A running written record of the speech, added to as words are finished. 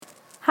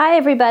Hi,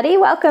 everybody.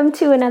 Welcome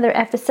to another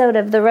episode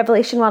of the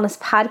Revelation Wellness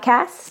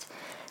Podcast.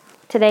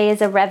 Today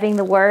is a Revving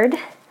the Word.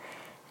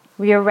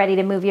 You're ready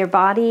to move your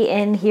body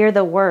and hear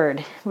the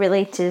Word.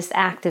 Really just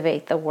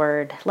activate the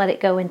Word. Let it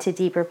go into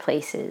deeper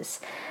places.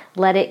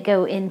 Let it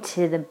go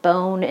into the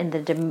bone and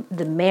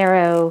the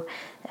marrow.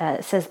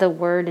 It says the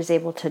Word is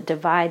able to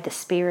divide the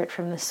spirit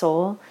from the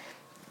soul.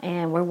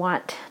 And we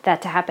want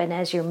that to happen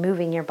as you're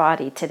moving your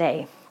body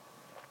today.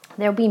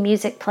 There'll be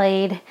music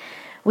played.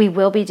 We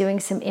will be doing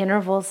some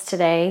intervals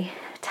today,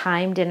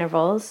 timed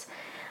intervals.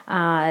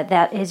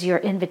 That is your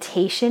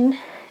invitation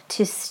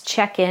to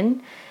check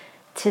in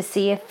to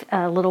see if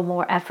a little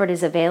more effort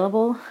is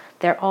available.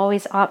 They're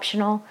always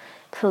optional.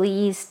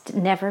 Please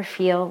never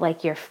feel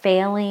like you're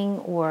failing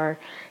or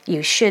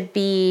you should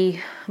be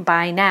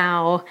by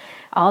now.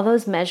 All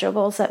those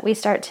measurables that we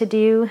start to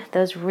do,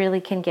 those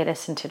really can get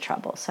us into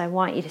trouble. So I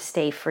want you to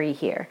stay free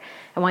here.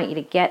 I want you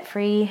to get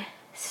free,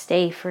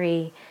 stay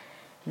free,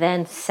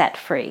 then set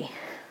free.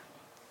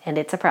 And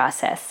it's a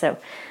process. So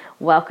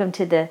welcome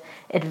to the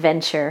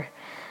adventure.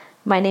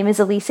 My name is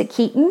Elisa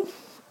Keaton.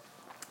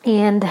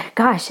 And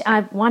gosh,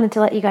 I wanted to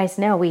let you guys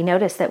know, we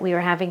noticed that we were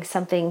having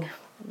some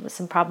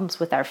problems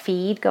with our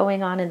feed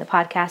going on in the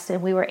podcast,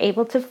 and we were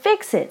able to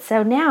fix it.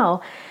 So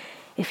now,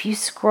 if you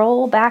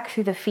scroll back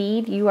through the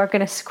feed, you are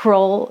going to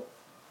scroll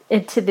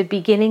into the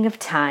beginning of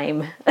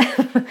time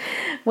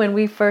when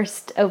we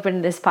first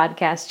opened this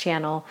podcast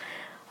channel.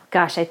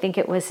 Gosh, I think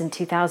it was in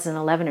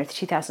 2011 or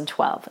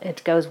 2012.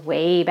 It goes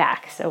way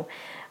back. So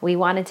we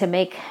wanted to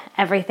make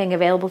everything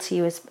available to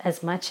you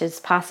as much as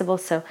possible.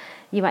 So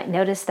you might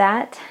notice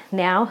that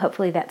now.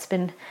 Hopefully that's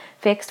been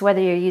fixed, whether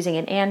you're using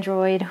an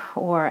Android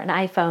or an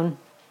iPhone,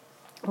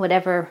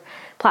 whatever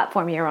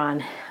platform you're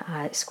on.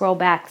 Scroll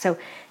back. So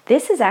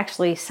this is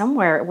actually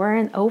somewhere, we're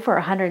in over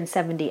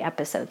 170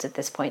 episodes at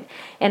this point.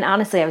 And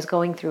honestly, I was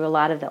going through a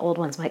lot of the old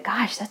ones. I'm like,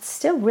 gosh, that's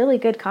still really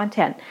good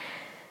content.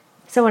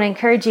 So I want to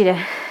encourage you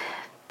to,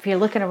 if you're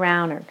looking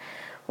around or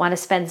want to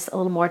spend a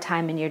little more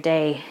time in your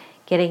day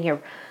getting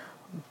your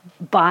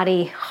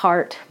body,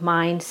 heart,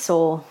 mind,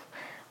 soul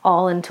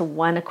all into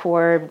one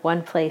accord,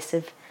 one place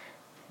of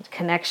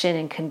connection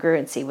and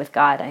congruency with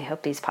God, I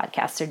hope these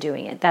podcasts are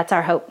doing it. That's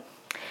our hope.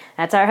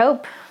 That's our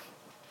hope.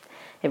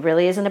 It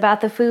really isn't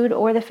about the food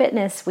or the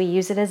fitness. We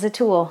use it as a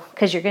tool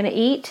because you're going to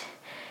eat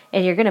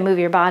and you're going to move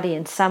your body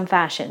in some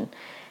fashion.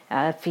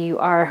 If you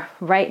are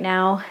right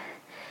now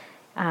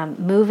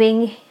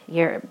moving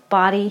your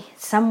body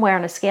somewhere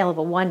on a scale of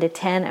a 1 to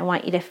 10, I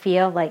want you to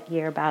feel like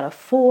you're about a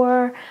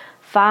 4,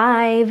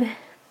 5,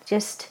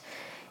 just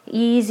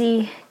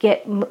easy,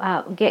 get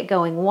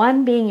going.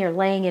 1 being you're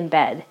laying in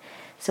bed.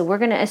 So we're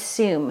going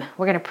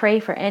to pray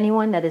for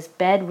anyone that is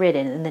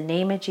bedridden in the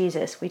name of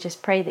Jesus. We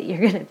just pray that you're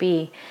going to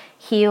be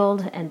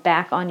healed and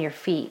back on your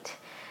feet.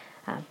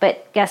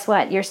 But guess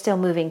what? You're still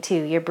moving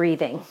too. You're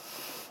breathing.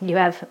 You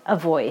have a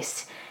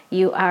voice.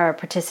 You are a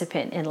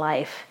participant in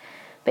life.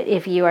 But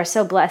if you are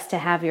so blessed to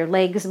have your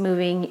legs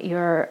moving,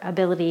 your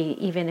ability,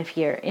 even if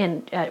you're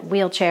in a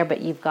wheelchair,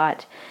 but you've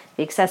got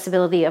the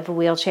accessibility of a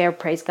wheelchair,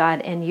 praise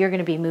God, and you're going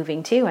to be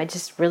moving too. I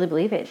just really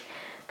believe it.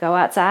 Go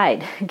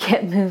outside,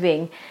 get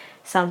moving.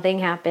 Something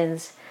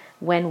happens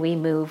when we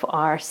move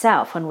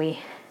ourselves, when we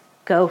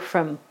go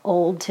from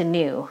old to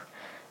new,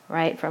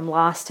 right? From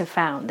lost to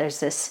found. There's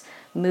this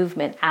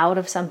movement out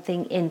of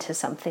something into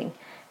something,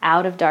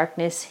 out of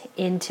darkness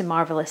into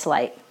marvelous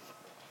light.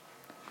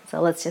 So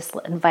let's just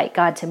invite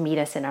God to meet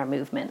us in our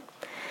movement.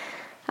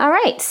 All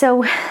right,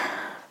 so I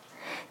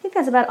think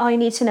that's about all you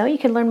need to know. You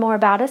can learn more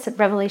about us at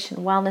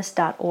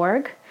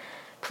revelationwellness.org.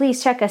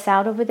 Please check us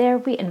out over there.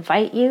 We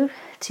invite you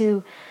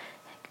to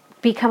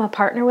become a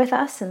partner with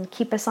us and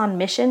keep us on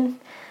mission.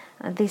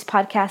 These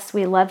podcasts,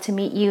 we love to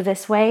meet you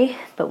this way,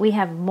 but we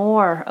have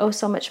more,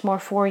 so much more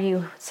for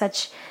you.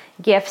 Such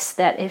gifts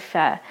that if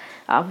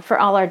for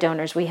all our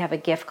donors, we have a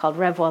gift called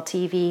RevWell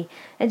TV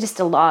and just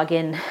a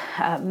login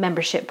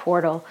membership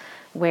portal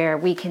where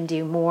we can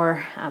do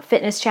more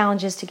fitness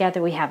challenges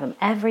together. We have them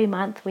every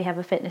month. We have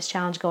a fitness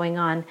challenge going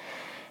on.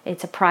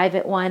 It's a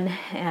private one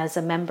as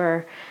a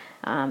member.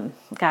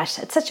 Gosh,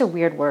 it's such a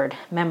weird word,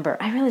 member.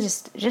 I really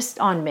just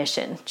on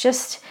mission.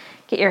 Just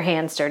get your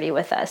hands dirty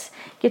with us.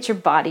 Get your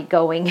body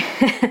going.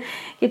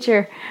 Get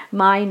your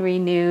mind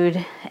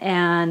renewed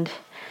and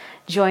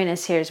join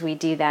us here as we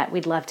do that.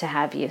 We'd love to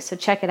have you. So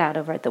check it out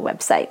over at the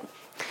website.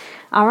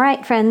 All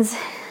right, friends.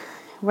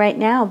 Right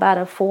now, about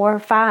a 4 or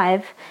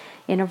 5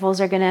 intervals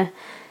are going to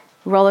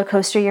roller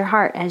coaster your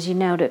heart, as you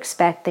know to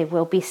expect. They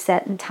will be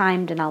set and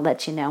timed, and I'll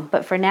let you know.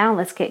 But for now,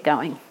 let's get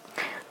going.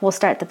 We'll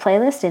start the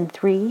playlist in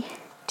 3,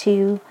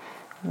 2,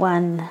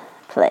 1,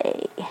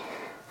 play.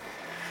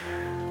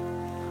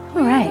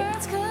 All right.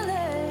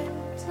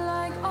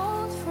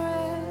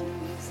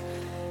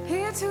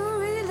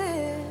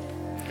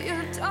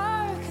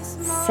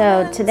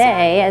 So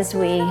today, as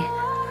we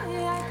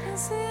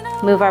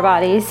move our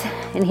bodies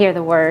and hear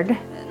the word, I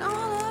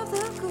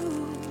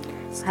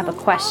have a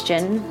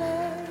question.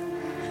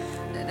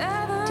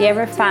 Do you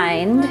ever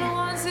find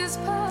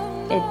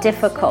it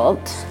difficult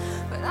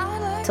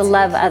to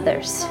love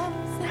others?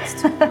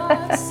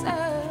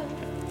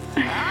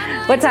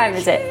 What time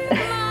is it?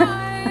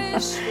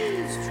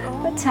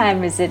 What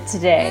time is it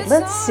today?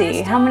 Let's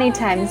see. How many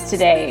times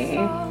today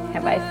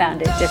have I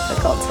found it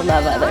difficult to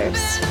love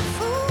others?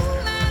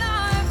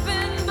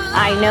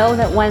 I know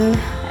that when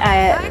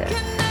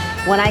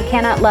I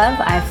cannot love,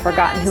 I've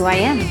forgotten who I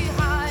am.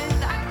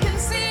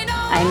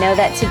 I know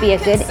that to be a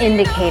good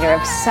indicator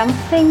of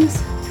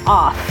something's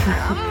off.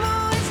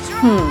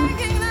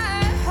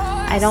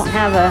 I don't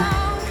have a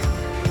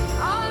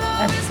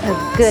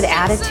good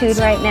attitude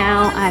right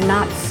now. I'm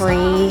not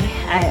free.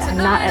 I'm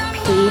not at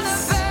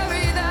peace.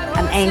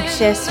 I'm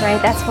anxious, right?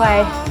 That's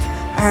why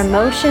our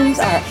emotions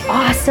are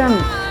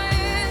awesome.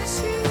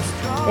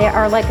 They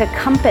are like a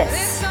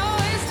compass.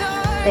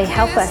 They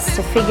help us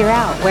to figure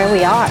out where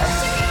we are.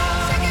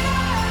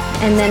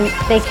 And then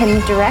they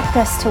can direct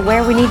us to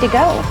where we need to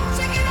go.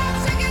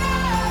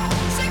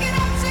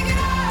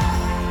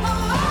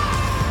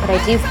 But I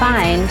do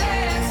find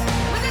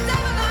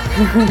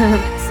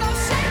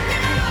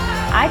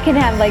I can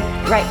have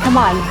come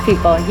on,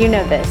 people, you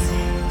know this.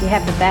 You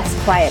have the best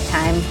quiet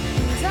time.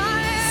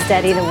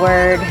 Study the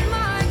Word.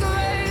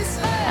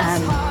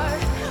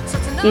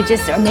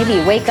 Or maybe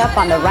you wake up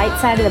on the right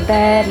side of the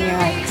bed and you're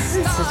like,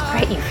 this is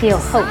great. You feel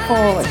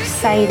hopeful,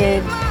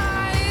 excited.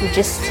 You're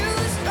just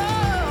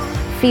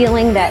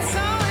feeling that,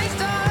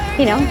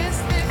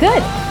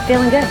 good,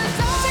 feeling good.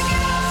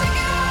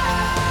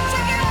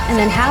 And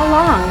then how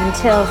long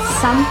until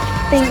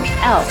something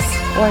else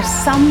or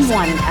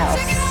someone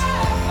else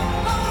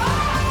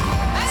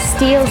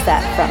steals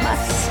that from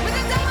us?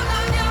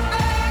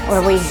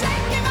 Or we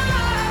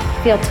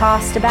feel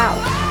tossed about?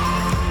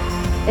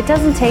 It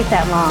doesn't take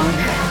that long.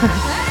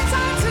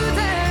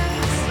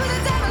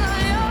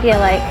 I feel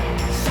like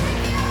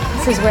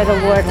this is where the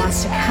Lord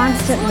wants to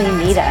constantly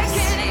meet us.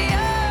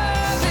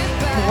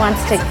 He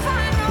wants to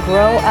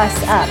grow us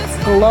up,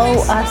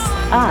 blow us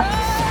up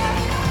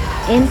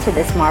into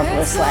this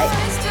marvelous light.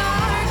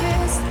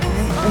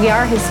 We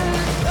are His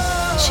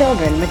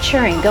children,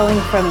 maturing, going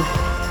from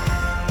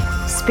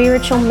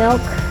spiritual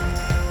milk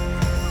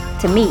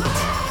to meat,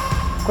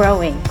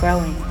 growing.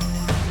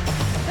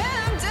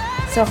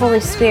 So Holy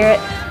Spirit,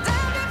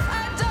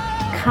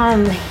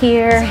 come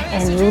here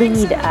and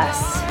lead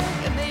us,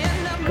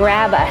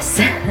 grab us,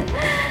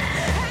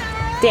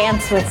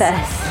 dance with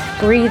us,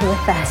 breathe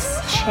with us,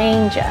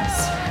 change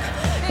us.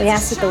 We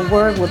ask that the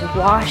Word would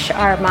wash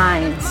our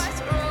minds,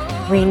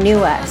 renew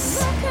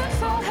us,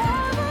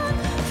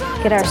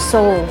 get our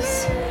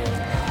souls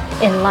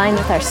in line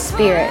with our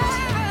spirit,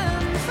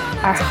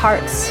 our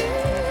hearts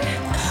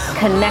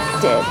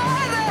connected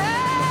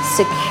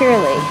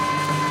securely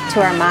to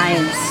our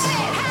minds.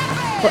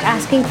 We're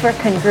asking for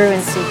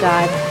congruency,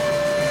 God.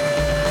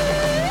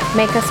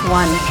 Make us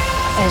one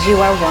as you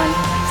are one.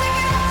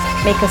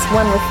 Make us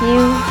one with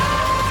you,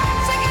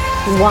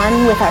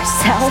 one with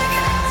ourselves,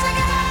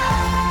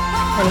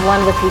 and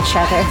one with each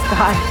other.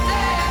 God,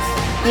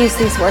 use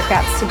these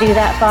workouts to do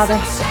that,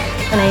 Father,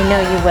 and I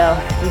know you will.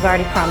 You've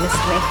already promised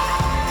me.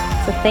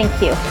 So thank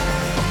you.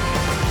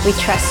 We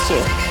trust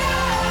you.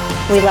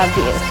 We love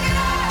you.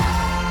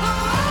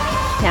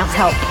 Now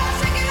help.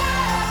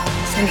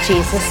 In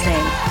Jesus'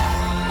 name,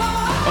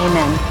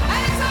 amen.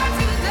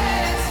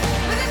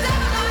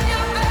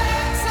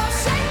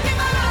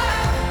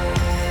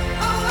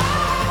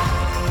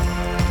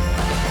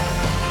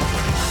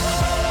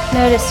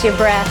 Notice your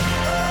breath.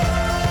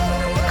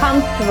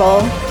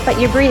 Comfortable, but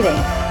you're breathing.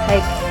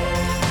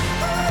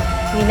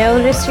 You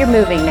notice you're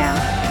moving now.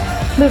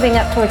 Moving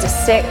up towards a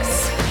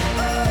 6.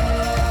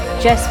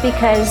 Just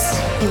because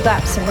you've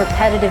got some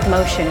repetitive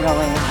motion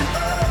going on.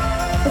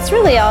 It's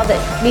really all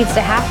that needs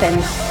to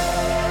happen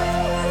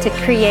to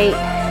create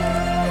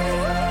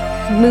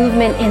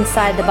movement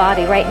inside the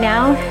body. Right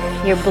now,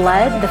 your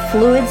blood, the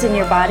fluids in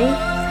your body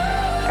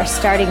are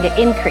starting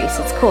to increase.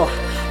 It's cool.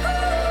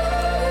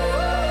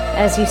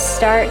 As you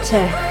start to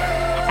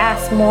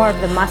ask more of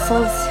the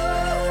muscles,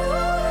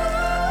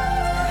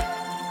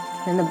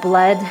 then the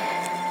blood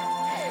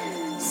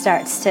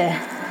starts to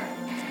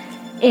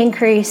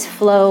increase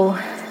flow,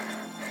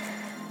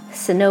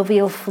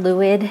 synovial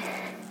fluid.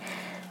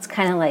 It's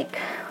kind of like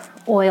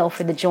oil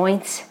for the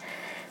joints.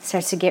 It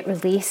starts to get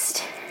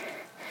released.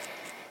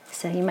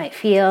 So you might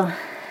feel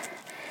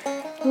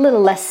a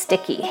little less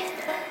sticky.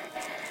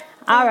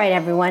 All right,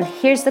 everyone,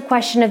 here's the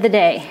question of the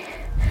day.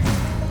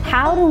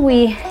 How do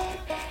we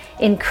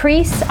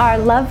increase our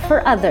love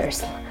for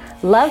others?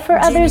 Love for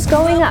others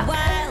going up.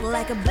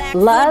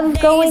 Love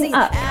going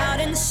up.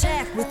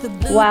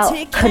 While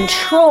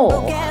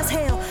control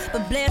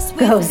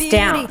goes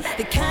down.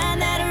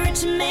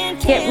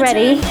 Get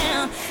ready.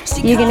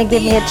 You're going to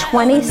give me a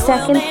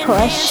 20-second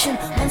push.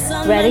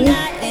 Ready,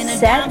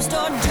 set,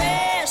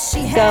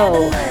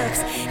 go.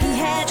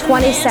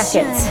 20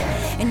 seconds.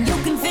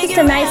 Just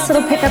a nice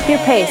little pick up your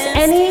pace.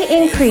 Any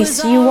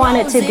increase you want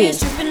it to be.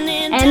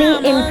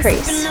 Any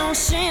increase.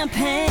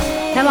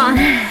 Come on.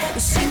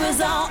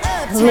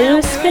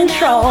 Lose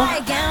control.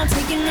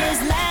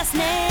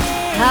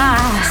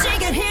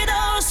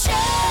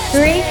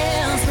 3,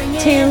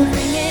 2,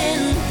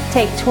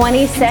 Take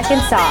 20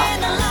 seconds off.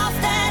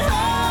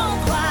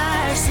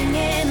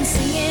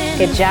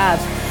 Good job.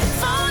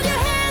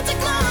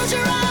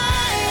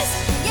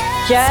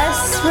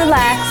 Just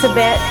relax a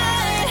bit.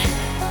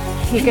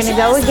 You're gonna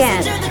go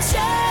again.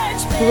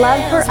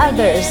 Love for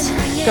others,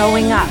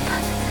 going up.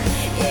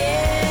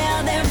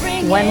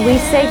 When we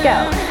say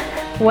go,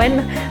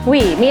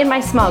 me and my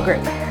small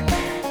group.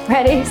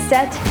 Ready,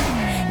 set,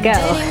 go.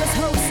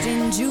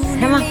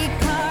 Come on.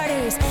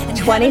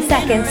 20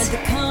 seconds.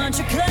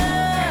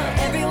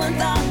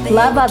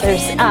 Love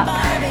others, up.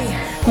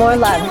 More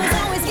love.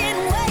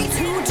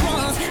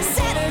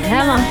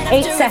 Come on,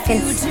 8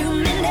 seconds.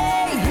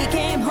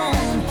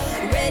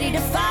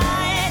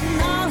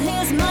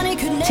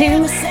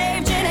 2.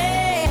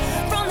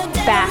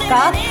 Back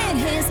up.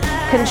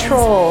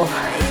 Control.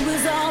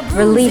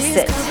 Release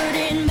it.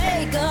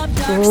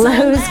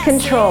 Lose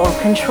control.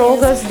 Control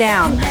goes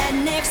down.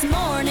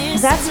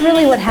 That's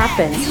really what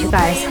happens, you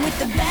guys.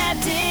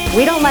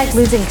 We don't like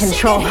losing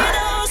control.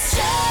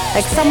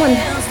 Like someone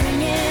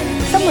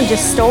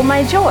just stole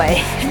my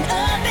joy.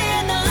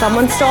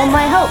 Someone stole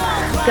my hope.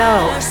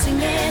 Go.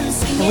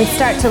 And we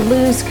start to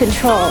lose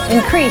control.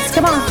 Increase.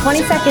 Come on,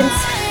 20 seconds.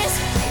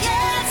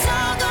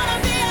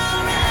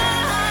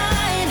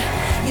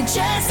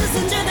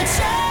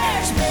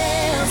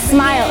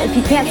 Smile. If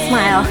you can't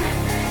smile,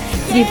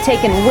 you've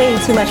taken way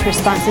too much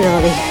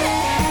responsibility.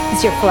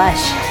 It's your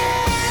flesh.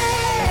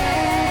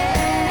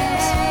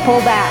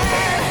 Pull back.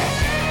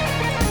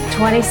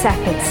 20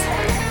 seconds.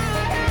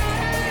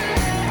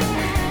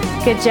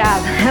 Good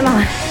job. Come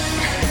on.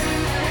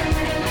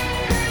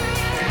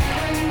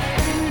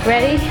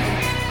 Ready?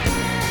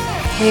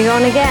 You're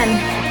going again.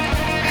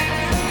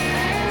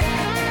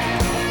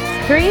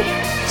 3,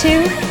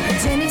 2,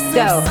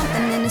 go.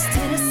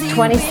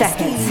 20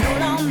 seconds.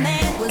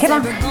 Come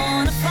on.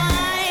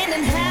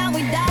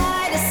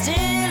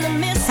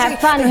 Have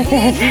fun with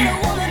it.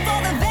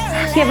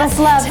 Give us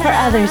love for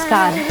others,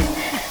 God.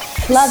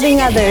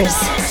 Loving others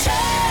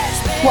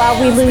while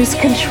we lose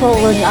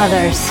control of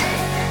others.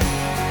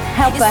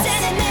 Help us.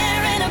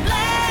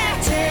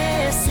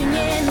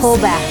 Pull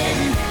back.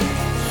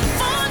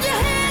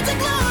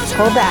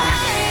 Pull back.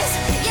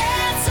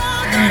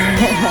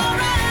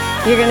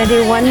 You're going to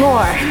do one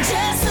more.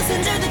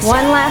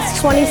 One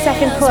last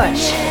 20-second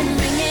push.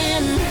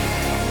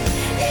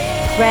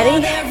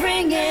 Ready?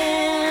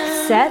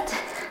 Set.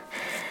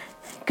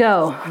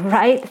 Go.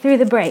 Right through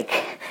the break.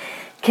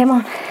 Come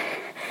on.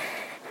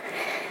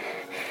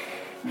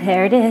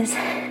 There it is.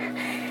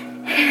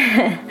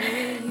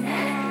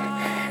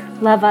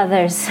 Love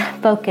others.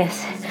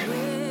 Focus.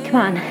 Come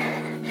on.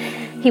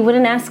 He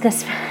wouldn't ask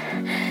us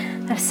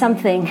of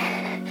something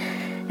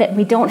that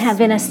we don't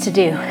have in us to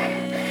do.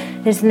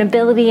 There's an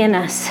ability in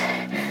us,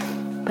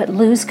 but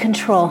lose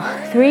control.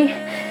 3,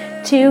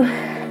 2,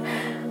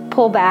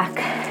 pull back.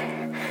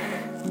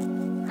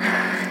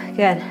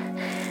 Good.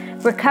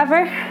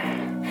 Recover.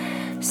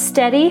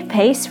 Steady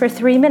pace for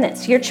 3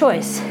 minutes. Your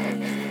choice.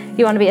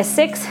 You want to be a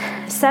 6,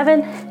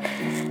 7,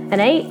 an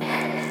 8?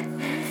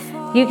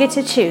 You get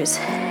to choose.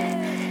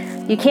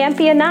 You can't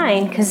be a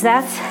 9 because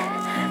that's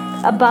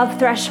above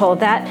threshold.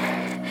 That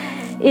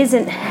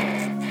isn't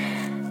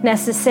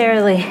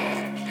necessarily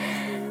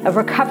a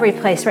recovery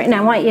place. Right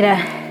now, I want you to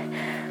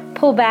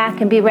pull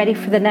back and be ready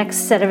for the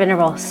next set of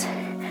intervals.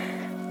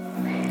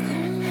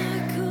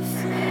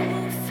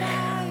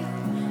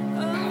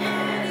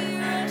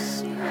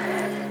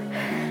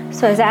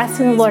 So I was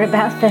asking the Lord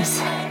about this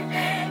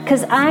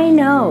because I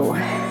know,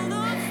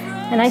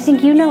 and I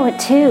think you know it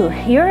too,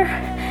 you're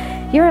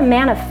a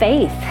man of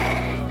faith.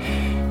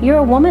 You're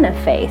a woman of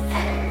faith.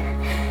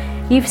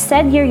 You've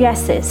said your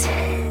yeses.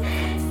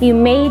 You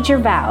made your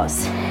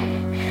vows.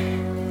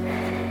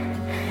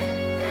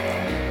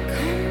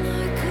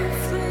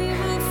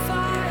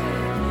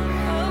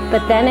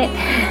 But then it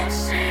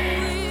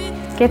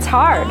gets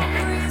hard.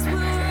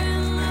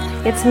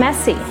 It's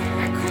messy.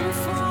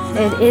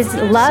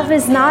 Love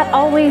is not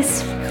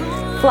always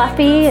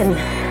fluffy and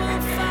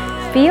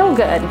feel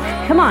good.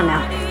 Come on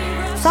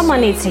now.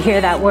 Someone needs to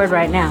hear that word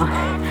right now.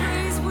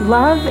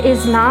 Love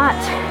is not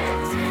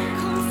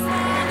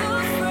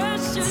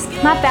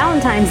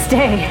Valentine's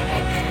Day.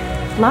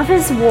 Love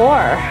is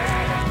war.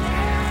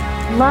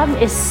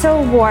 Love is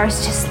so war. I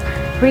was just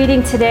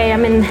reading today.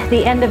 I'm in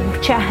the end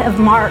of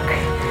Mark.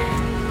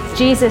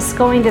 Jesus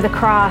going to the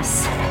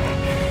cross.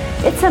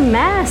 It's a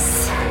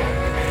mess.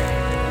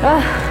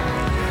 Ugh.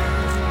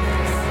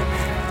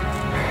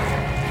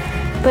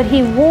 But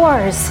he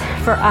wars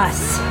for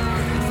us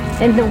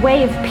in the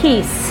way of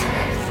peace.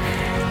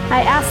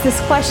 I asked this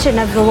question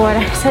of the Lord.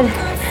 I said,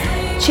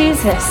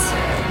 Jesus,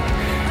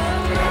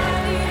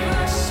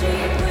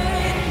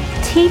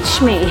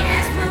 teach me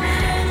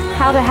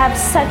how to have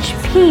such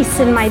peace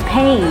in my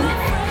pain.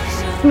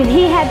 I mean,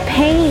 he had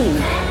pain,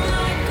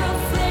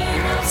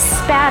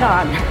 spat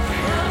on,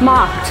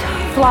 mocked,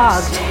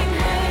 flogged,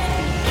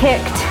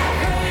 kicked,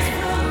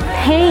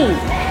 pain.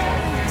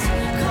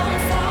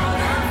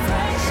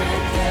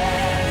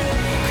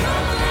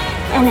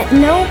 And at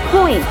no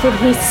point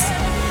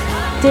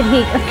did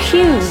he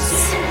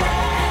accuse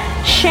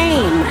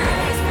shame.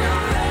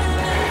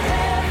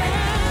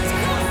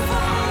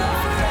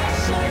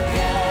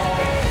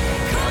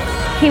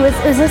 He was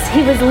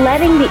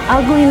letting the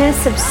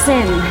ugliness of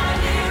sin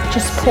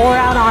just pour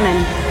out on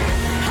him.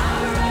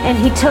 And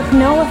he took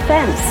no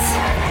offense,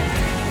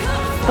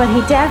 but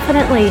he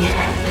definitely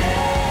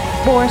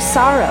bore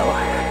sorrow.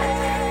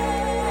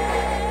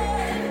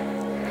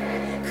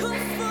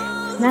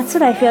 And that's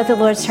what I feel the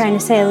Lord's trying to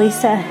say,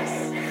 Elisa.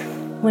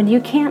 When you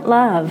can't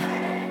love,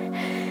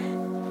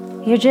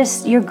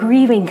 you're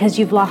grieving because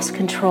you've lost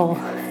control.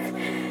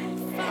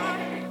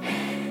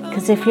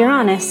 Because if you're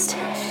honest,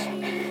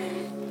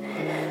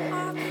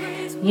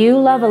 you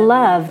love a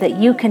love that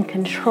you can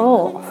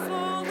control.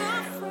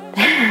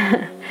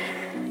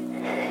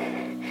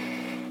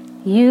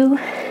 You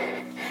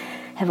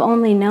have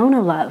only known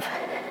a love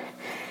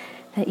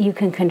that you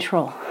can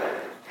control.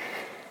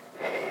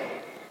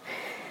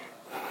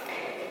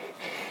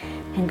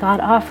 And God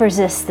offers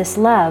us this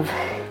love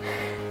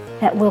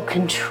that will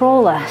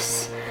control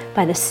us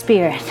by the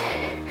Spirit.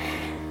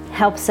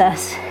 Helps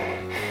us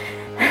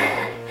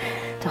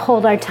to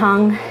hold our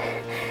tongue,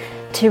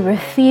 to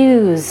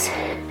refuse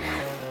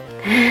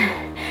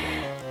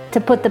to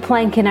put the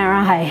plank in our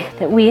eye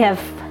that we have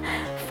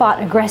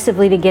fought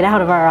aggressively to get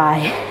out of our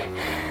eye.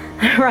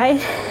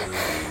 Right?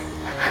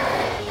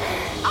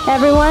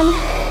 Everyone,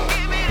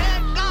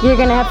 you're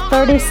going to have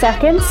 30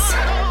 seconds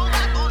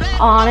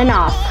on and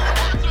off.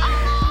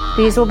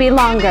 These will be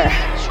longer.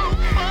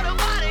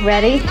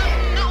 Ready,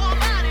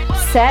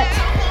 set,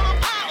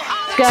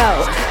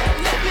 go.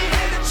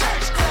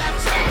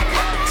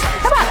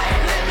 Come on.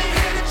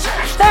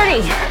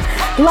 30.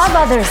 Love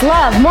others.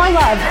 Love. More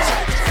love.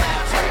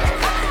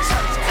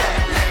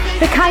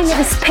 The kind that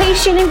is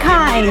patient and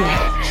kind.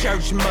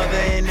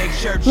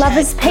 Love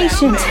is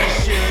patient.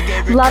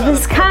 Love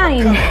is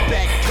kind.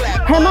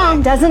 Come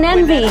on. Doesn't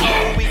envy.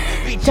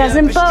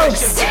 Doesn't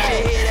boast.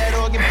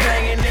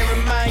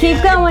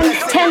 Keep going.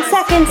 10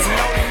 seconds.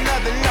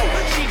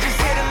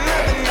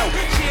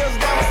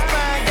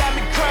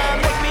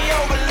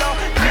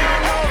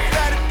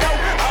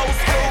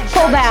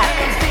 Pull back.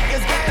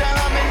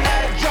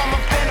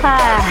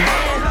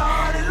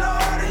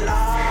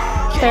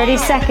 30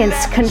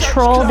 seconds.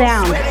 Control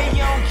down.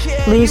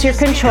 Lose your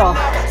control.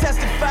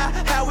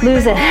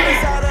 Lose it.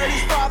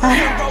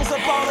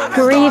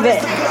 Grieve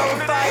it.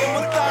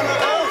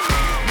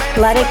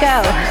 Let it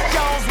go.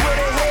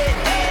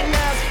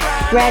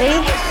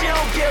 Ready?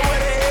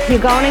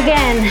 You're going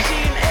again.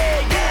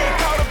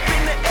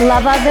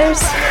 Love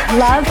others.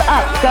 Love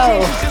up.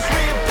 Go.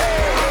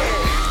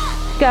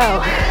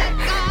 Go.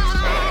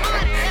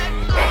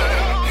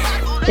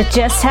 It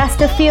just has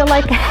to feel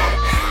like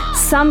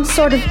some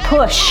sort of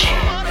push.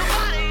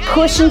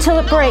 Push until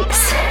it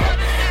breaks.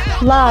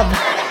 Love.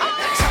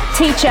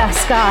 Teach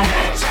us, God.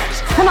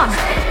 Come on.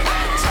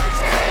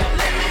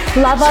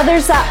 Love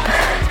others up.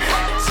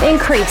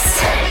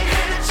 Increase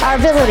our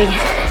ability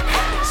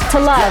to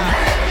love.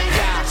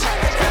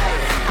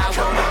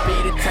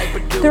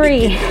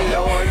 3,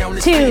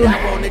 2,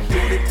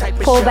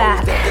 pull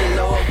back.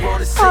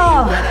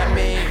 Oh.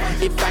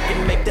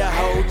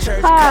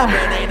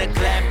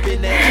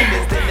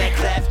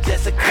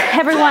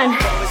 Everyone,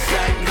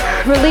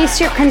 release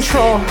your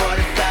control.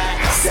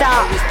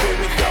 Stop.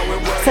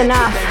 It's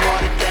enough.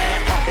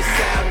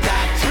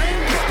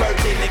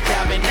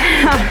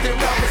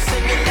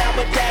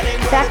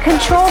 That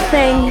control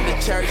thing,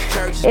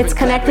 it's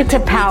connected to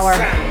power.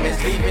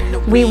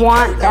 We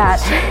want that.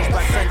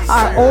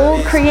 Our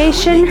old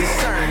creation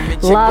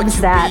loves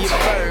that.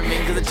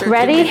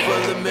 Ready?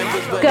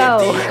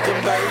 Go.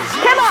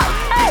 Come on.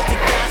 Hey.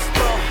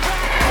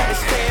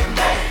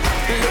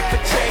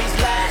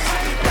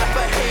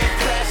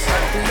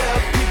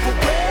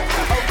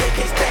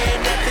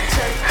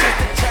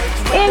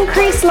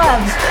 Increase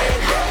love.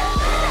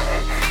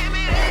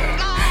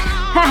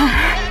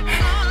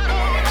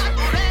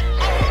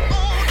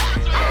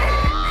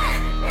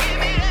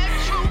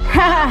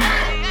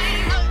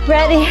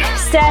 Ready,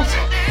 set,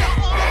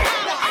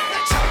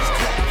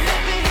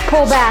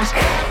 pull back.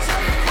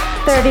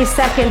 30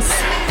 seconds.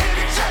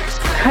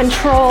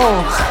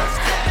 Control.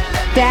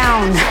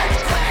 Down.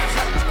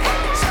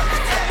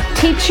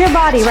 Teach your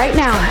body right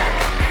now.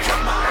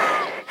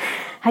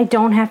 I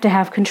don't have to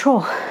have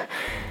control.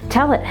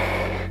 Tell it.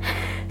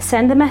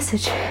 Send the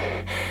message.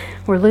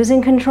 We're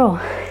losing control.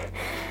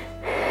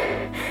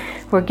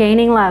 We're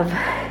gaining love.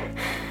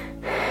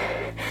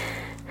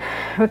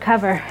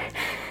 Recover.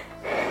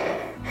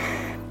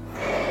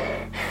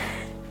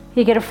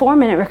 You get a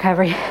 4-minute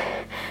recovery.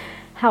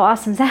 How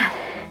awesome is that?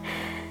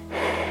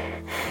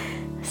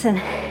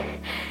 Listen,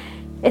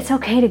 it's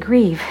okay to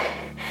grieve.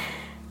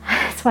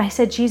 That's why I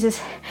said,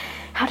 Jesus,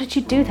 how did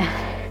you do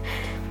that?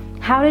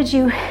 How did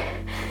you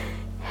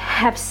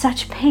have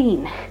such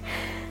pain,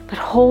 but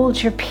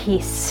hold your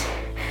peace?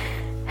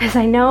 As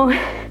I know,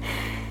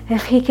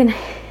 if he can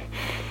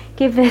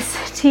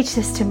teach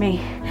this to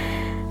me,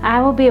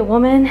 I will be a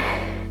woman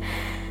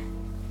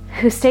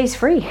who stays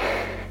free.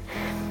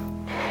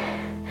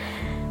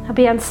 I'll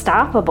be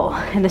unstoppable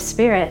in the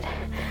spirit.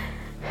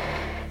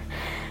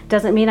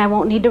 Doesn't mean I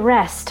won't need to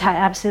rest. I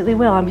absolutely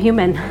will. I'm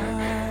human.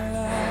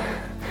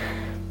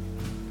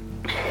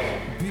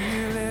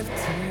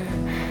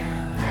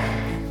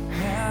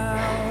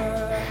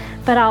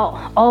 But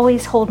I'll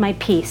always hold my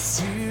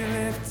peace.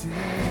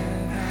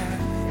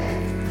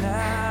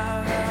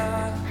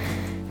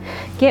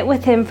 Get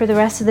with him for the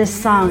rest of this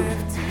song.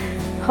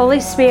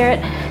 Holy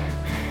Spirit,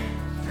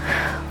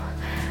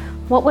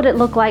 what would it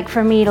look like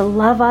for me to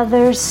love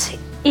others,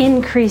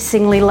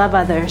 increasingly love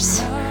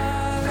others,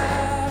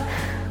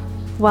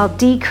 while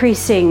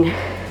decreasing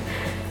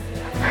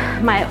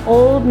my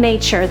old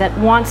nature that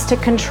wants to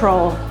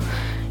control?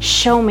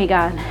 Show me,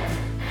 God.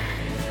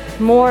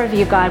 More of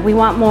you, God. We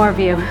want more of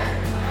you.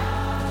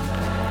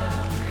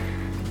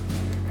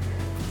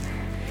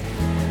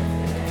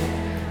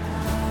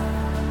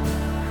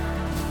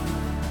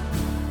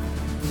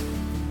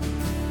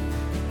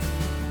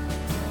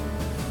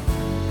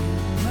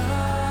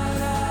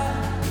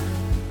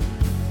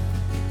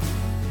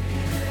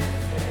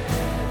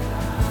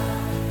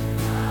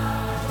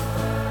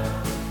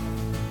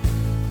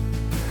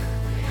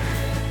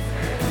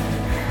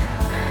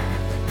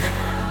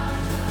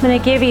 I'm going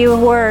to give you a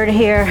word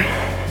here.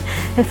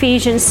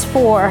 Ephesians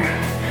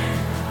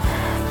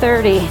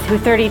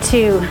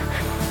 4:30-32.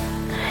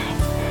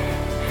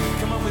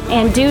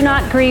 And do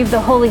not grieve the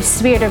Holy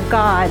Spirit of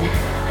God,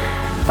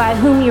 by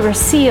whom you were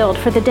sealed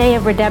for the day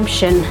of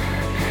redemption.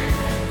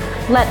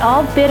 Let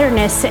all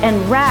bitterness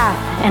and wrath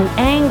and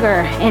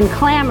anger and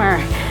clamor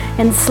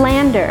and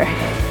slander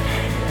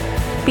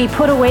be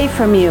put away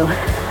from you,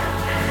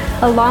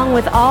 along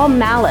with all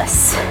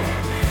malice.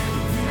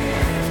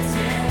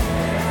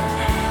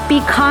 Be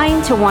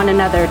kind to one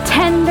another,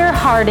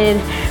 tender-hearted,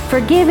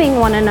 forgiving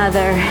one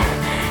another,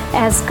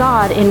 as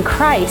God in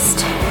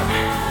Christ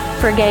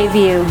forgave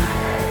you.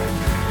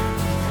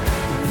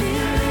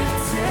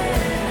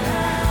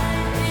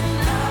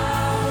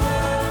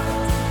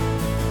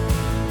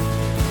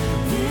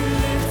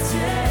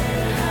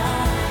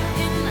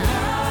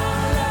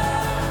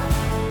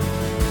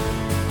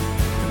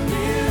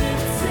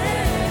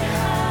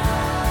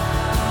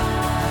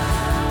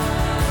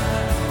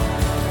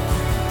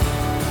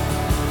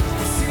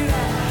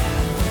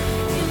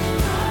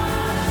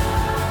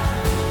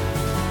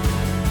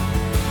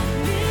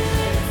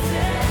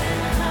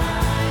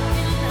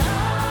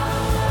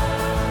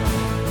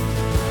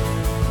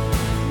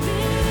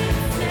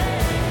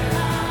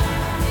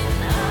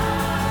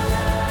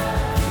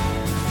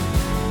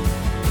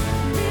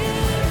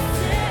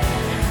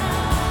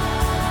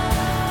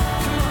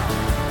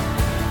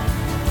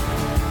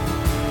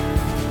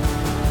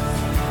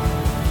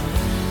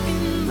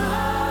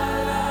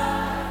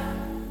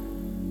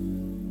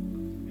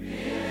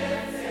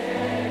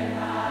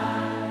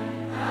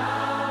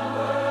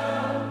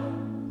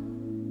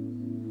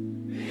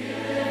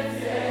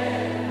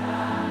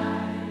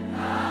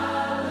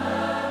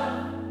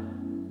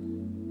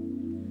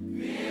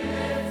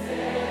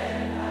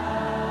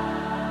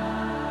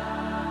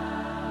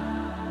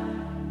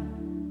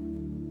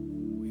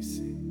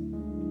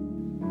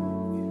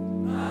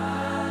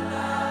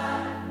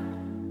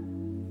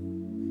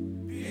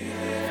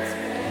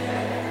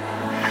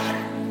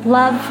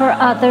 Love for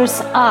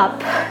others up,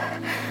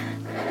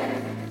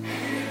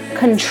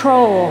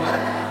 control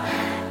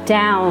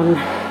down.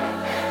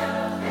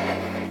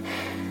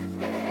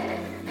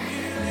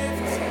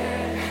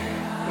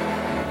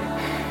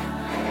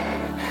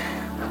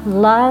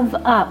 Love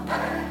up,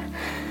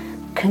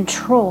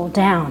 control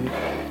down.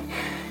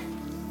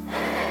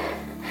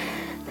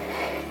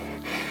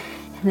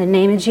 In the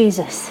name of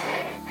Jesus,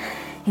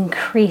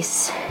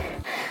 increase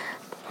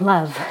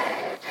love.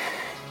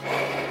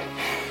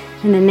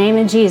 In the name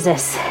of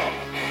Jesus,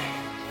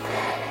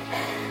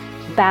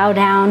 bow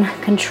down,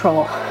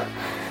 control.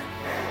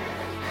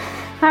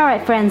 All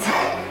right, friends,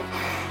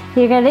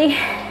 you ready?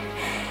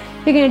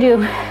 You're gonna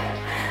do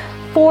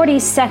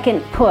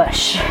 40-second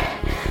push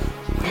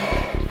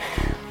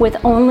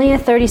with only a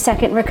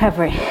 30-second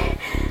recovery.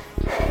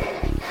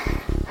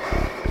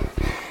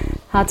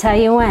 I'll tell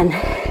you when.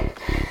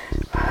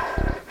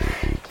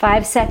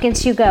 5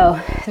 seconds, you go.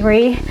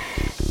 3,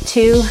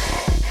 2,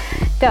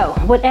 go.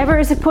 Whatever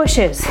is it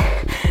pushes.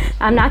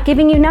 I'm not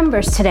giving you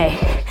numbers today.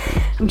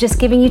 I'm just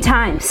giving you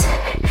times.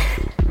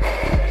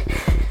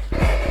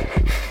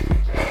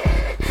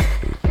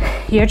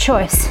 Your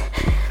choice.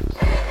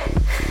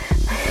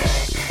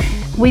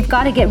 We've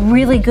got to get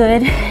really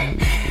good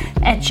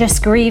at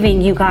just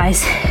grieving, you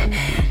guys.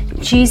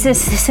 Jesus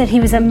said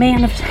he was a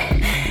man of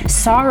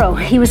sorrow.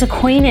 He was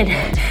acquainted.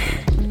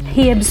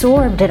 He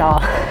absorbed it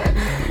all.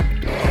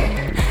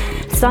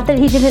 It's not that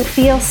he didn't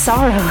feel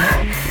sorrow.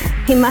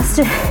 He must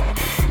have,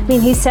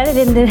 he said it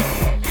in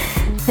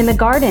the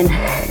garden.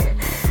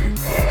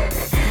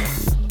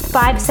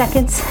 5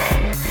 seconds.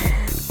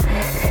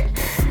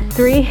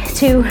 3,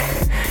 2,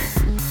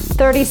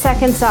 30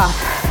 seconds off.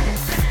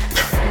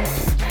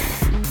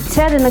 It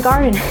said in the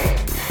garden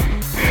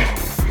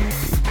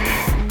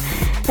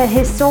that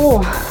his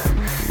soul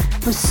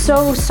was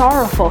so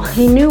sorrowful.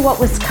 He knew what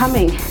was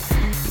coming.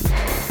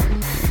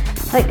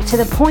 Like to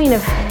the point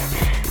of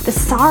The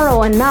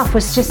sorrow enough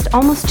was just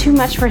almost too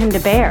much for him to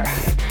bear,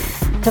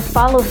 to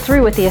follow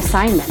through with the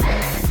assignment.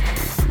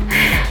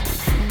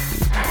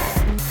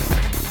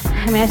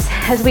 I mean,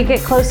 as we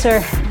get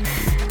closer,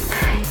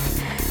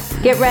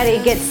 get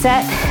ready, get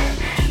set,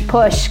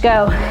 push,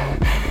 go.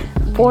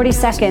 40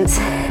 seconds.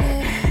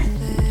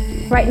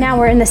 Right now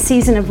we're in the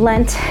season of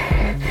Lent,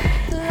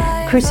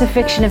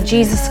 crucifixion of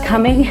Jesus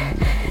coming.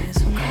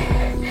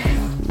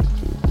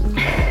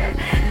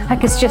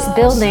 Like it's just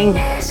building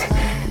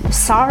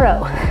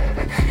sorrow.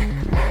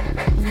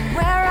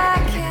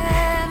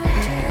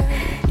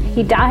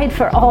 He died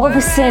for all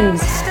the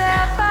sins,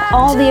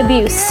 all the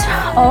abuse,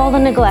 all the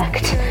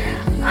neglect,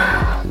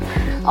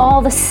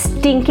 all the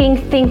stinking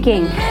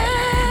thinking.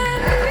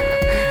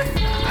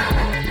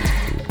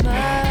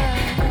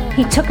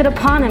 He took it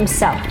upon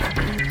himself.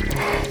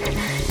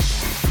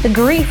 The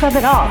grief of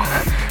it all,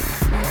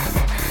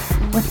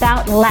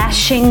 without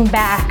lashing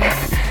back.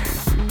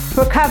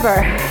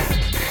 Recover.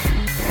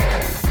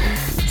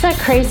 Is that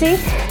crazy?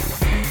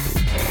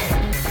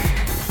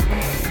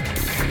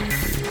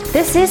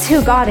 This is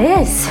who God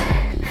is.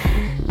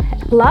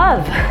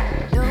 Love.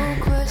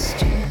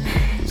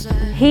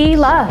 He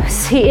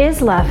loves. He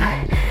is love.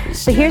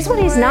 But here's what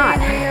he's not.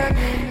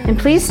 And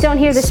please don't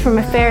hear this from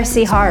a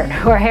Pharisee heart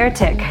or a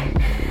heretic.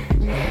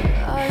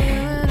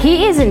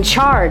 He is in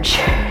charge,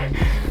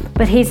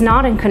 but he's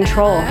not in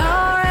control.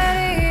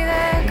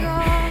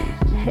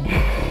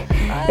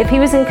 If he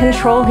was in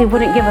control, he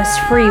wouldn't give us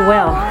free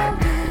will.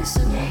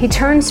 He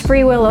turns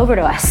free will over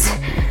to us.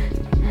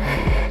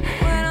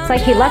 It's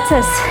like he lets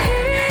us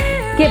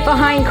get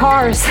behind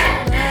cars,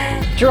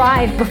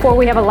 drive before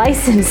we have a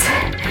license.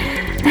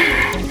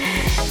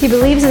 He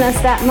believes in us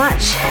that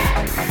much.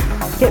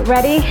 Get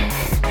ready,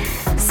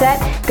 set,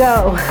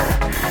 go.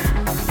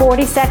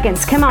 40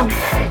 seconds, come on.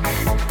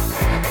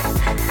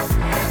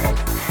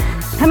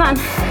 Come on.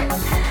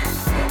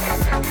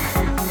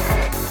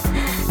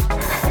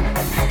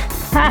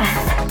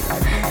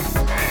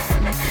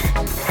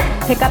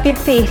 Pick up your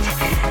feet.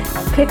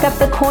 Pick up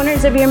the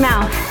corners of your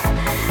mouth.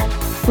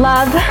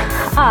 Love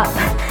up.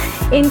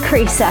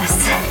 Increase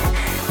us.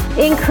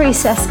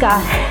 Increase us,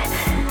 God.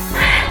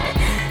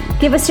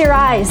 Give us your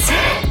eyes.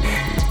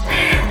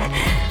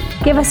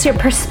 Give us your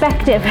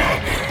perspective.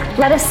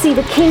 Let us see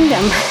the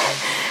kingdom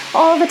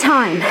all the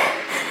time,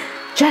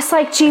 just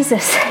like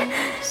Jesus.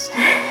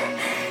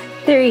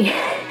 3,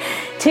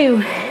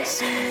 2,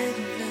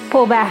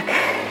 pull back.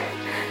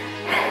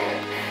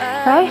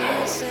 Right?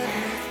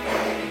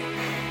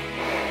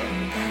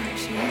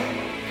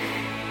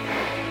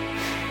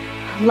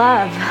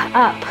 Love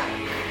up.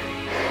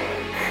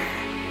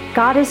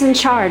 God is in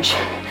charge.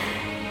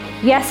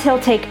 Yes, he'll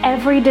take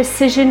every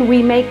decision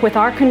we make with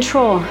our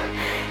control,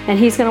 and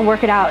he's going to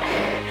work it out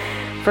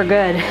for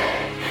good.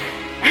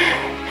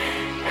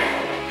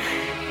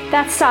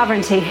 That's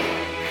sovereignty.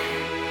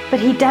 But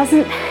he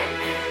doesn't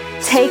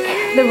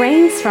take the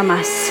reins from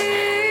us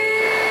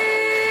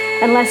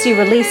unless you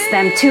release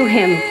them to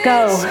him.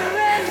 Go.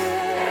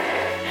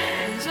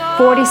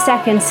 40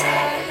 seconds.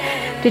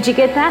 Did you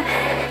get that?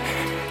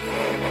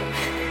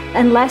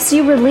 Unless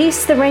you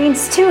release the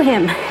reins to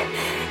him,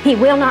 he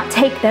will not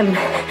take them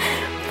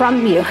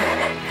from you.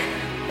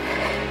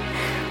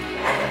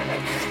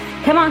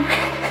 Come on.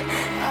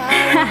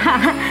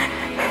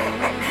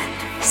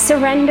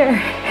 Surrender.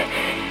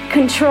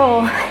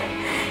 Control.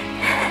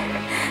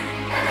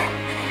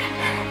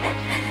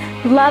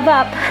 Love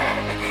up.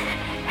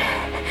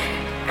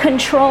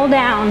 Control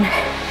down.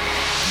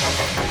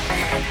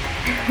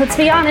 Let's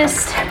be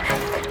honest.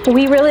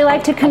 We really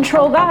like to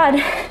control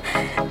God.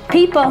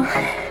 People.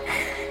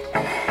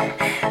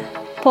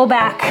 Pull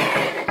back.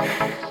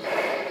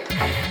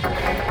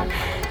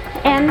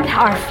 And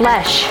our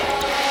flesh.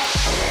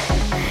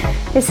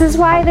 This is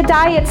why the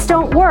diets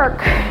don't work.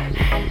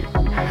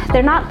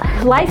 They're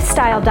not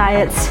lifestyle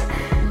diets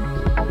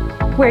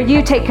where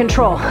you take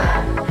control.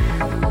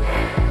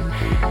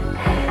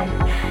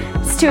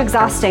 It's too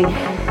exhausting.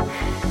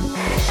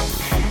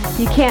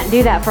 You can't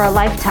do that for a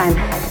lifetime.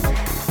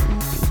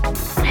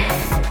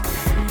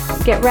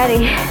 Get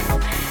ready.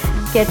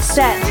 Get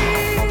set.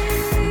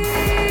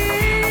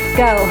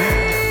 Go.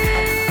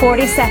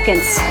 40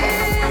 seconds.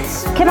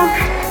 Come on.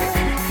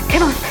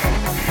 Come on.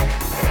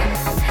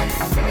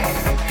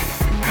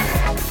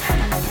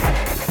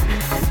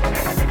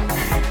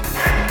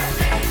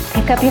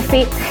 Pick up your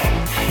feet.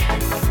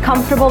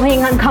 Comfortable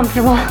being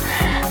uncomfortable.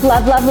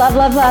 Love, love, love,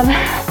 love, love.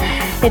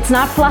 It's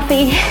not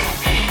fluffy.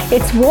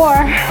 It's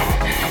war.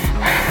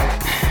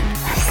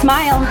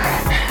 Smile.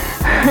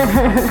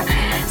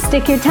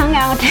 Stick your tongue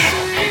out.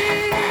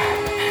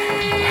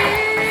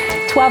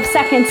 12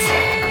 seconds.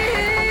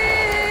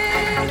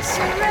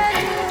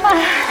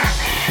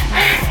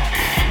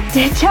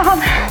 Good job.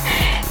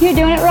 You're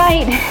doing it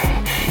right.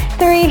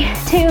 3,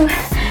 2.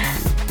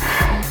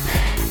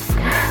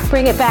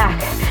 Bring it back.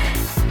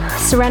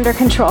 Surrender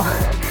control.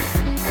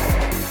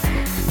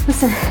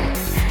 Listen,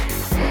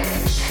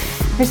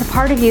 there's a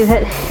part of you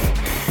that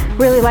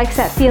really likes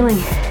that feeling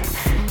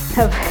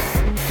of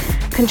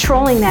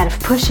controlling that, of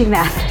pushing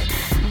that.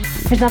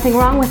 There's nothing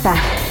wrong with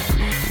that.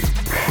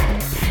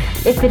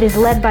 If it is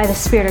led by the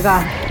Spirit of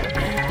God,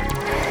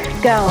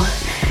 go.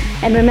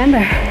 And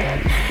remember,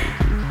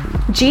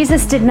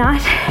 Jesus did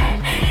not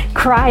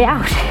cry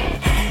out.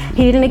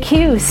 He didn't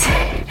accuse.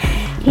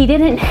 He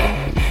didn't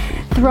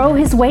throw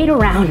his weight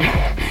around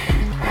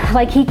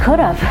like he could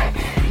have.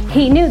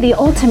 He knew the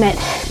ultimate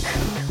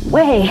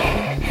way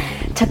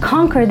to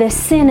conquer this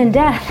sin and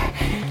death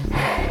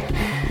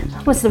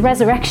was the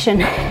resurrection.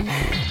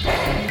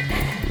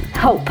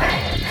 Hope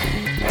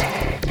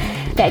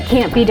that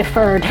can't be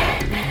deferred.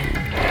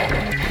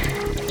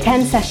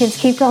 10 seconds,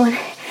 keep going,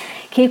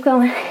 keep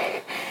going.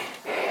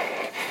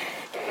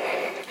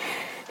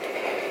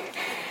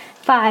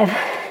 5,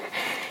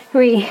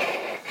 3,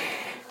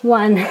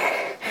 1.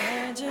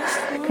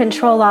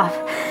 Control off.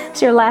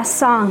 It's your last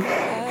song.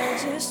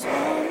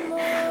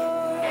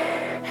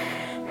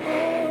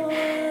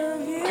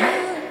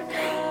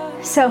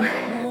 So,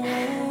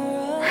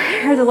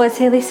 I heard the Lord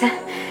say, Lisa,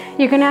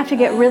 you're going to have to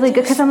get really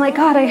good, because I'm like,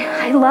 God,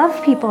 I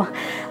love people.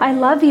 I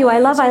love you. I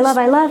love.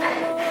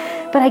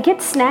 But I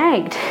get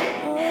snagged.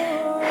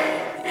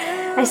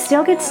 I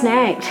still get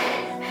snagged.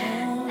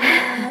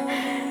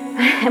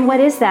 And what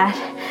is that?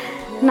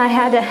 And I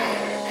had to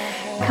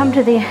come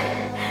to the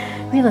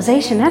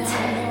realization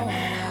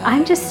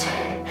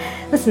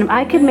listen, if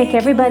I could make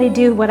everybody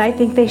do what I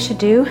think they should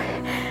do,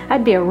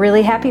 I'd be a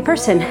really happy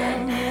person.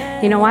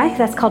 You know why?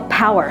 That's called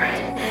power.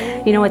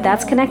 You know what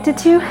that's connected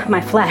to?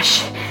 My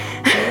flesh.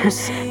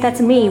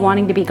 That's me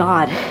wanting to be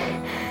God.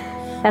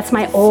 That's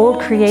my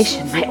old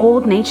creation, my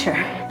old nature.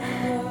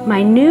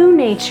 My new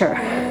nature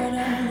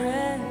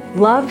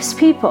loves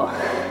people,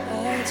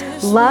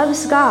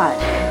 loves God,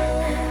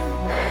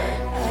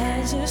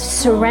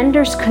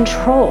 surrenders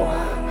control,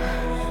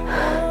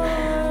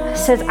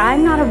 says,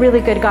 I'm not a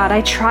really good God.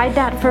 I tried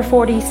that for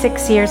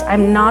 46 years.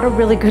 I'm not a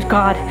really good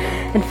God.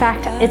 In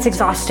fact, it's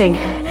exhausting.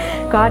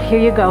 God, here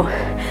you go.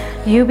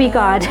 You be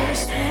God.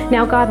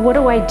 Now, God, what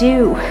do I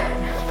do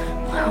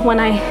when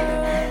I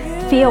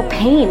feel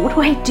pain? What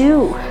do I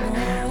do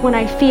when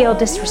I feel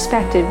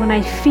disrespected, when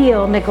I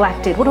feel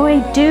neglected? What do I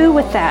do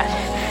with that?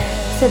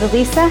 I said,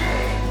 Elisa,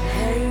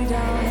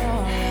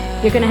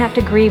 you're going to have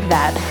to grieve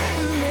that.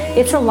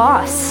 It's a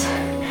loss,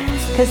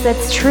 because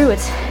that's true.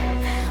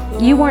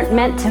 You weren't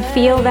meant to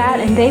feel that,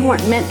 and they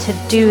weren't meant to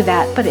do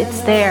that, but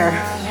it's there.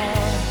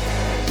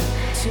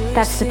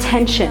 That's the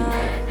tension.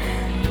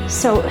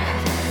 So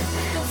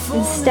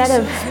instead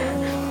of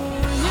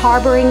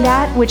harboring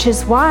that, which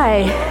is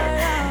why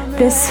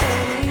this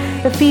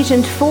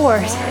Ephesians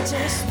 4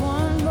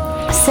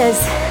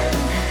 says,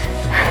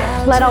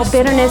 let all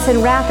bitterness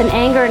and wrath and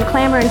anger and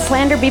clamor and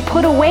slander be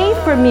put away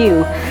from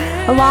you,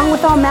 along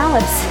with all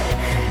malice.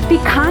 Be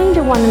kind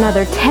to one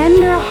another,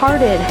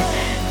 tender-hearted,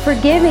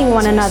 forgiving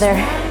one another,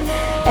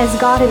 as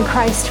God in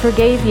Christ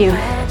forgave you.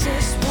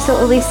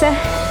 So, Elisa,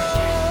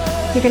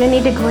 you're going to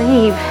need to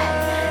grieve.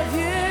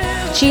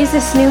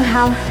 Jesus knew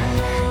how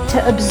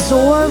to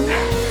absorb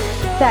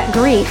that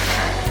grief,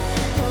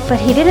 but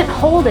he didn't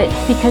hold it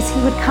because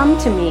he would come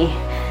to me.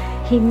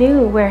 He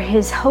knew where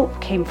his hope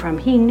came from.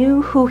 He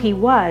knew who he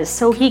was,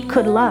 so he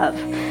could love.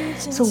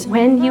 So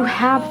when you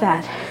have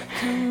that,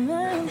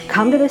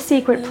 come to the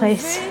secret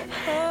place.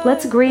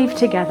 Let's grieve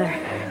together.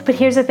 But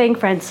here's the thing,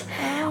 friends.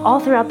 All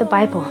throughout the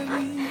Bible,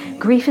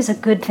 grief is a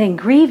good thing.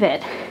 Grieve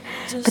it.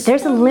 But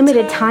there's a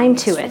limited time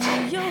to it.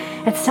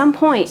 At some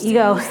point, you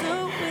go,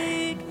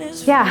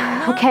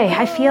 yeah, okay,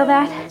 I feel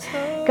that.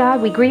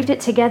 God, we grieved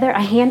it together. I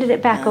handed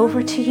it back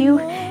over to you.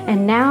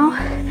 And now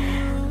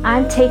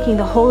I'm taking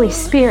the Holy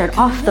Spirit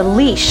off the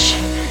leash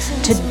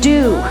to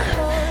do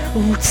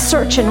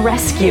search and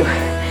rescue.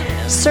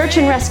 Search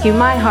and rescue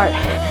my heart.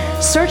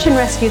 Search and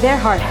rescue their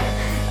heart.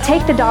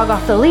 Take the dog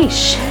off the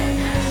leash.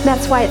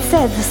 That's why it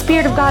says, the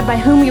Spirit of God by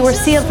whom you were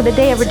sealed for the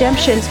day of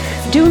redemption.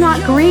 Do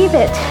not grieve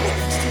it.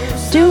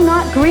 Do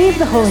not grieve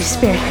the Holy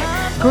Spirit.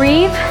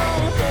 Grieve,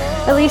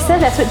 Elisa,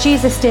 that's what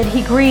Jesus did.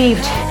 He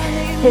grieved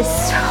his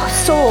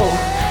soul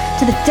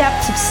to the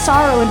depths of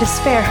sorrow and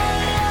despair.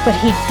 But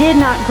he did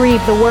not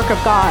grieve the work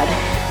of God.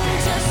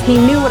 He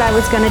knew what I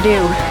was going to do.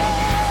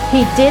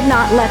 He did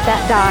not let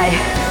that die.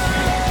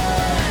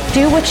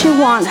 Do what you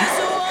want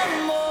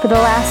for the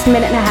last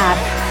minute and a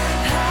half.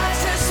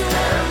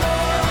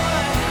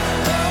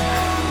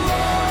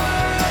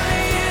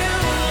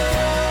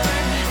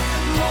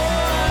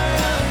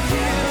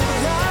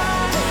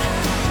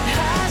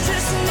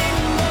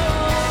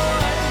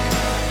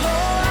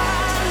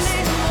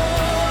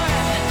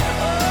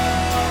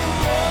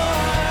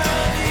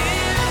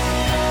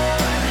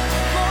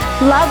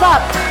 Love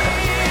up,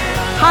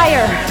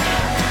 higher,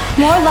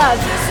 more love.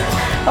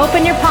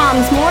 Open your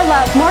palms, more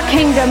love, more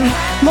kingdom,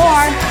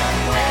 more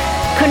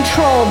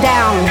control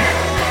down.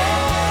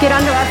 Get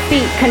under our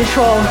feet,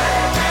 control.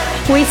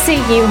 We see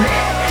you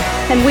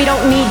and we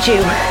don't need you.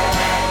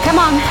 Come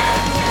on.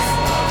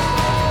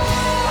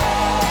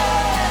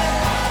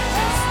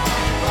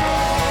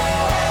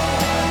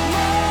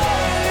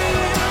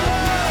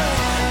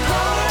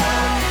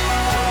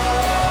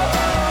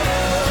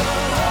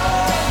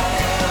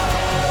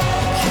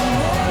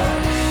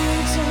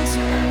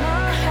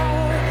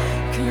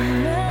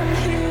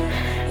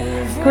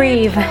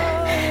 Grieve.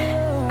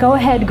 Go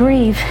ahead,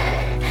 grieve.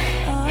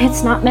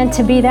 It's not meant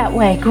to be that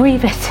way.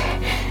 Grieve it.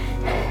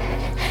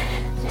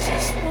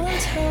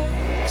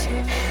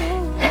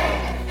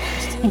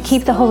 And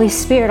keep the Holy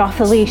Spirit off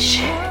the leash.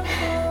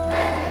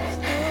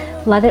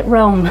 Let it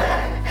roam.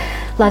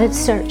 Let it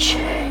search.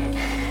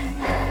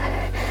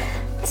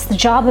 It's the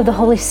job of the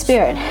Holy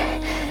Spirit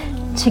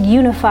to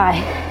unify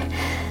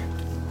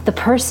the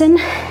person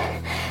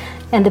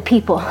and the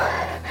people.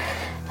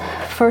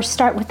 First,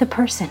 start with the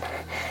person.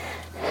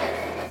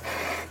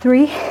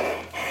 3,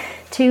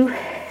 2,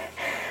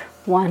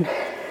 1.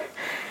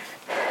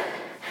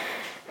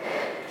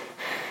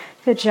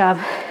 Good job.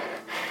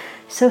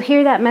 So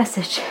hear that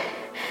message.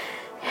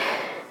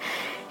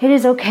 It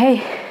is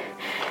okay.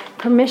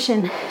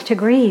 Permission to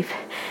grieve.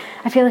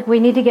 I feel like we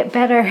need to get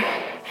better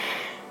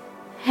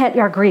at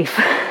our grief.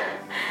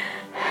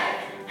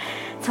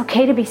 It's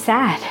okay to be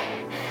sad.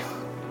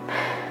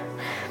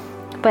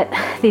 But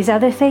these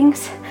other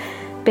things,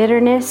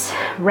 bitterness,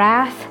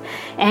 wrath,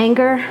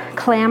 anger,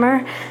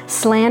 clamor,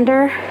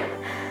 slander,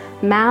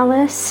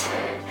 malice,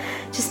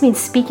 just means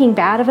speaking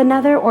bad of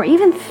another or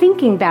even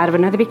thinking bad of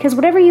another, because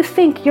whatever you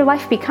think, your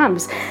life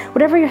becomes.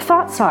 Whatever your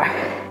thoughts are.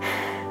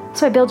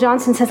 That's why Bill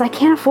Johnson says, I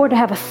can't afford to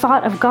have a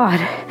thought of God,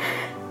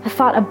 a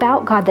thought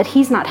about God that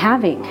he's not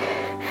having.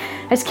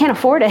 I just can't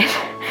afford it.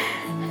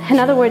 In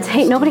other words,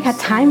 ain't nobody got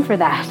time for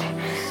that.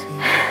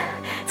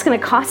 It's gonna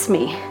cost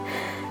me.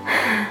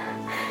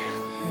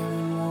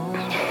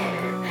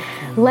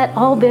 Let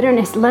all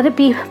bitterness, let it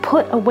be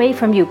put away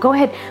from you. Go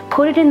ahead,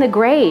 put it in the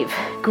grave.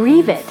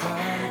 Grieve it.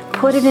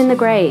 Put it in the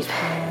grave.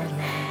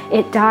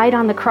 It died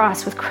on the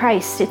cross with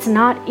Christ. It's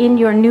not in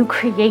your new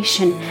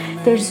creation.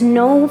 There's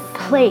no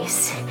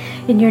place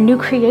in your new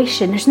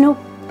creation. There's no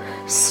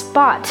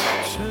spot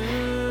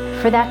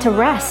for that to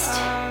rest.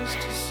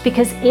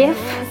 Because if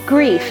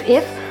grief,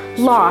 if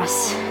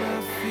loss,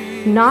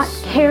 not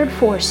cared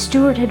for,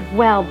 stewarded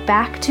well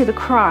back to the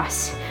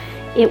cross,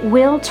 it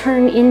will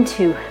turn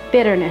into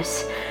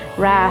bitterness,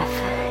 wrath,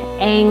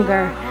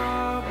 anger.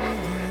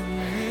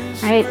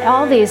 Right?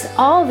 All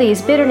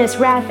these bitterness,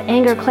 wrath,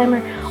 anger,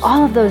 clamor,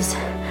 all of those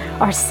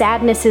are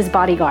sadness's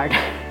bodyguard.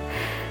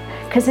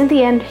 Because in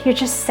the end, you're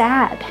just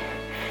sad.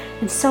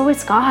 And so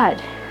is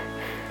God.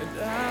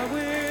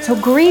 So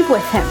grieve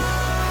with him.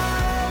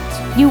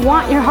 You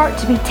want your heart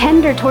to be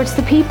tender towards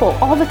the people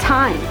all the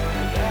time.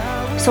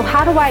 So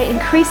how do I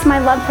increase my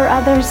love for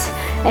others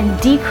and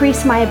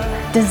decrease my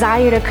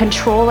desire to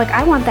control? Like,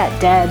 I want that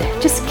dead.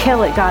 Just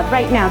kill it, God,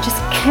 right now.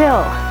 Just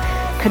kill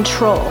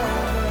control.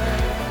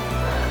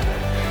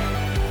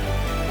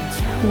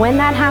 When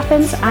that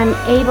happens, I'm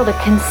able to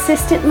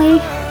consistently,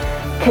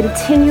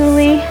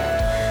 continually,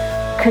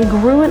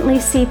 congruently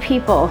see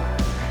people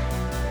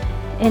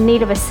in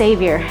need of a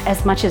savior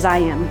as much as I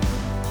am.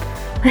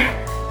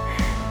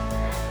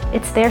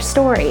 It's their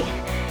story.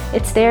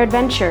 It's their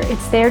adventure.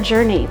 It's their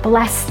journey.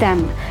 Bless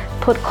them.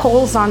 Put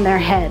coals on their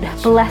head.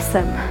 Bless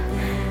them.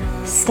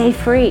 Stay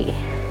free.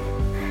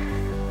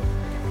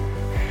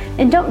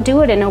 And don't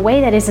do it in a way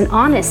that isn't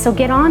honest. So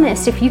get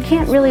honest. If you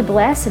can't really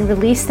bless and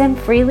release them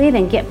freely,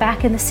 then get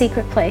back in the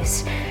secret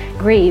place.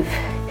 Grieve.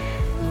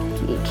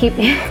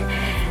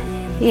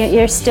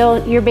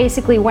 You're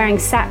basically wearing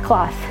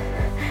sackcloth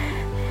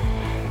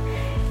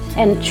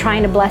and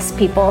trying to bless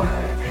people.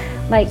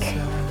 Like,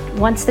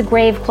 once the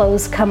grave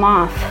clothes come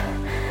off,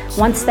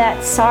 once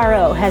that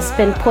sorrow has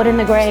been put in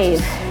the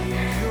grave,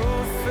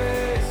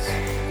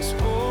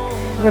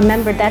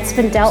 remember, that's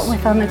been dealt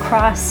with on the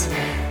cross.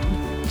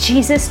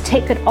 Jesus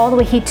took it all the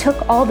way. He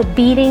took all the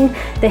beating,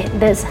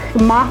 the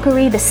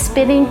mockery, the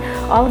spitting,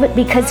 all of it,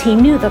 because he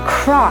knew the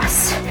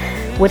cross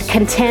would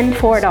contend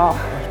for it all.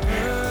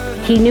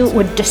 He knew it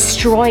would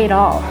destroy it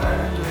all.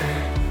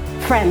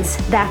 Friends,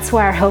 that's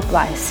where our hope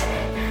lies.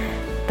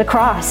 The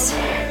cross.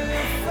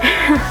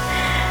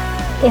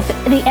 If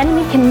the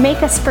enemy can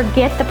make us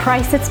forget the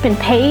price that's been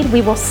paid,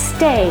 we will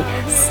stay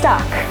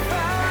stuck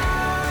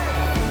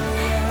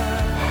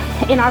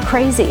in our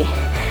crazy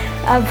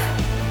of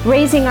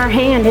raising our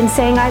hand and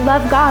saying, I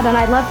love God and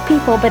I love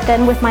people, but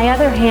then with my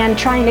other hand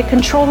trying to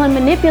control and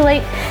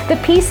manipulate the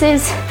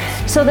pieces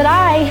so that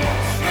I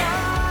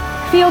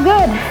feel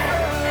good.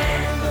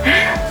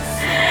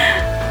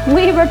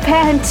 We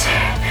repent.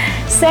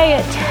 Say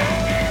it.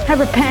 I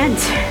repent.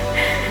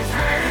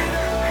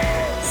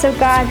 So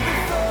God,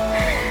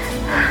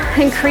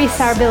 increase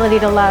our ability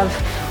to love.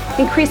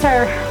 Increase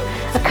our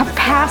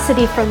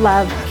capacity for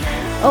love.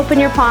 Open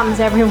your palms,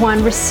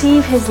 everyone.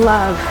 Receive his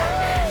love.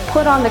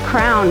 Put on the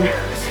crown.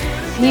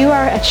 You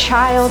are a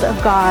child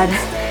of God.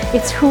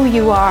 It's who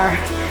you are.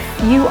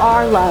 You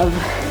are love.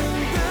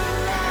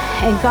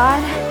 And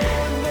God,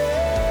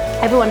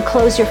 everyone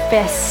close your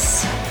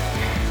fists.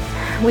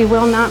 We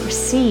will not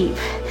receive.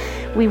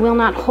 We will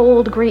not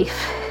hold grief.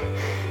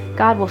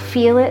 God will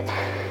feel it,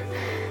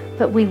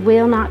 but we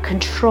will not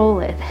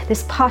control it.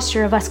 This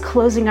posture of us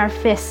closing our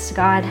fists,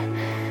 God,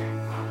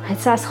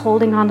 it's us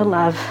holding on to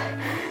love.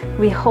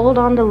 We hold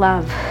on to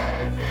love.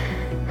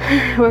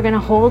 We're going to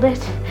hold it.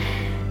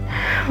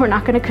 We're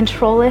not going to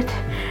control it.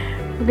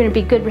 We're going to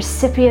be good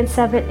recipients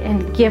of it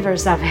and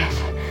givers of it.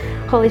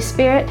 Holy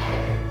Spirit,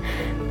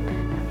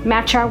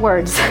 match our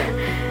words.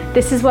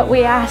 This is what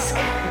we ask.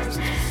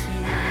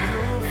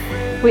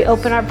 We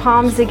open our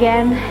palms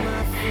again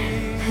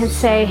and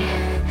say,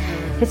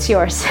 it's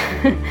yours.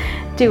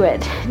 Do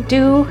it.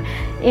 Do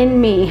in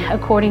me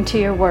according to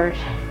your word.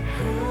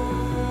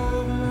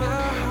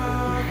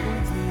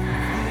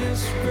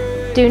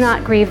 Do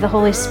not grieve the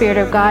Holy Spirit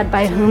of God,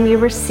 by whom you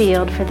were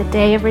sealed for the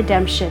day of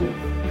redemption.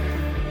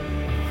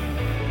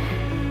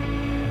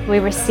 We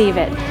receive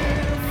it.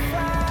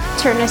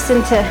 Turn us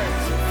into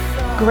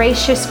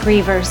gracious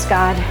grievers,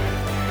 God.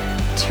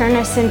 Turn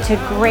us into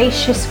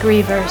gracious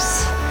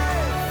grievers.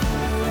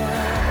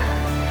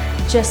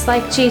 Just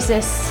like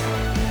Jesus.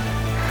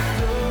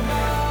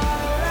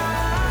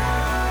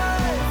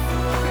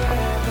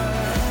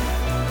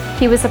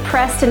 He was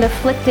oppressed and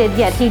afflicted,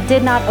 yet he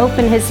did not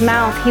open his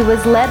mouth. He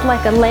was led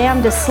like a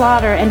lamb to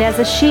slaughter, and as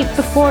a sheep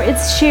before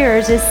its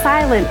shearers is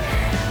silent,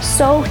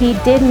 so he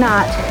did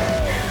not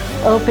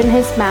open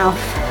his mouth.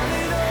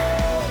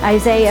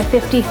 Isaiah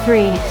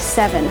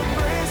 53:7.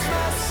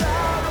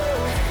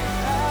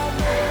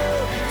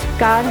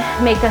 God,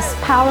 make us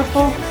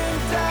powerful,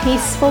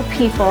 peaceful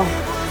people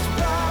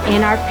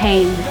in our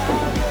pain.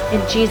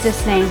 In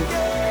Jesus' name,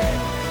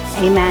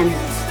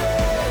 amen.